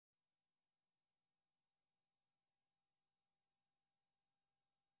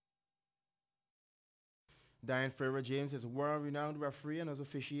Diane Ferrer-James is a world-renowned referee and has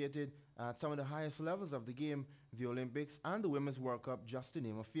officiated at some of the highest levels of the game, the Olympics and the Women's World Cup, just to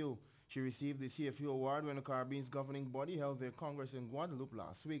name a few. She received the CFU award when the Caribbean's governing body held their Congress in Guadeloupe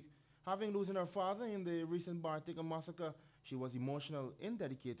last week. Having losing her father in the recent Bartica massacre, she was emotional in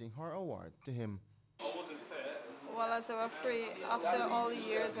dedicating her award to him. Well, as a referee, after all the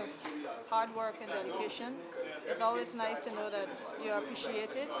years of hard work and dedication, it's always nice to know that you're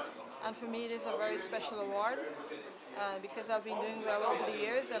appreciated. And for me, it is a very special award because I've been doing well over the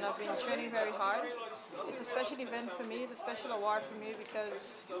years and I've been training very hard. It's a special event for me. It's a special award for me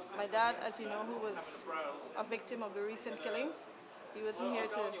because my dad, as you know, who was a victim of the recent killings, he wasn't here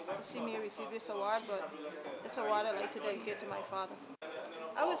to see me receive this award, but this award I'd like to dedicate to my father.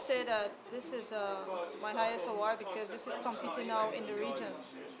 I would say that this is my highest award because this is competing now in the region.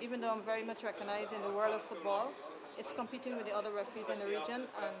 Even though I'm very much recognized in the world of football, it's competing with the other referees in the region,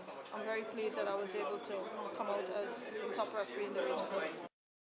 and I'm very pleased that I was able to come out as the top referee in the region.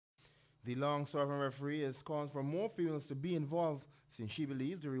 The long-serving referee is calling for more females to be involved since she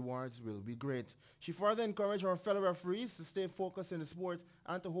believes the rewards will be great. She further encouraged her fellow referees to stay focused in the sport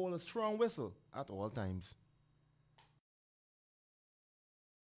and to hold a strong whistle at all times.